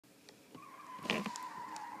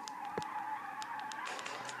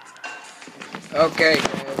Okay,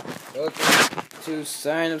 guys, welcome to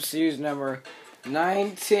sign up series number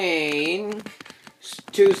 19.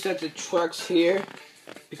 Two sets of trucks here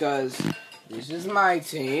because this is my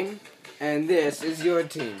team and this is your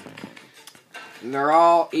team. And they're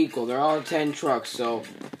all equal. They're all 10 trucks. So,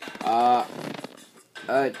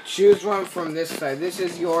 choose one from this side. This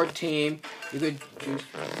is your team. You could choose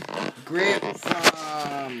grip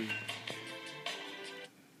from.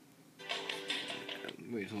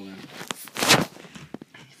 Wait, hold on.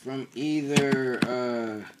 From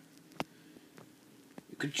either,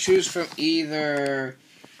 you could choose from either,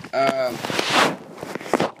 okay,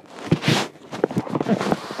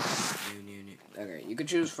 you could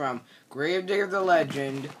choose from Gravedigger the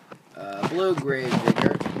Legend, Blue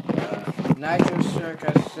Gravedigger, Nitro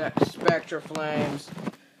Circus, Spectra Flames,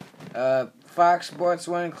 Fox Sports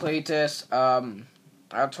One Cletus,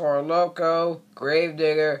 Toro Loco,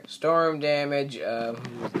 Gravedigger, Storm Damage,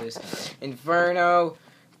 who's this? Inferno,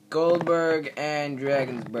 Goldberg, and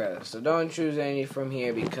Dragon's Breath. So don't choose any from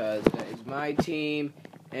here because it's my team,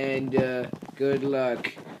 and good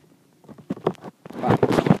luck.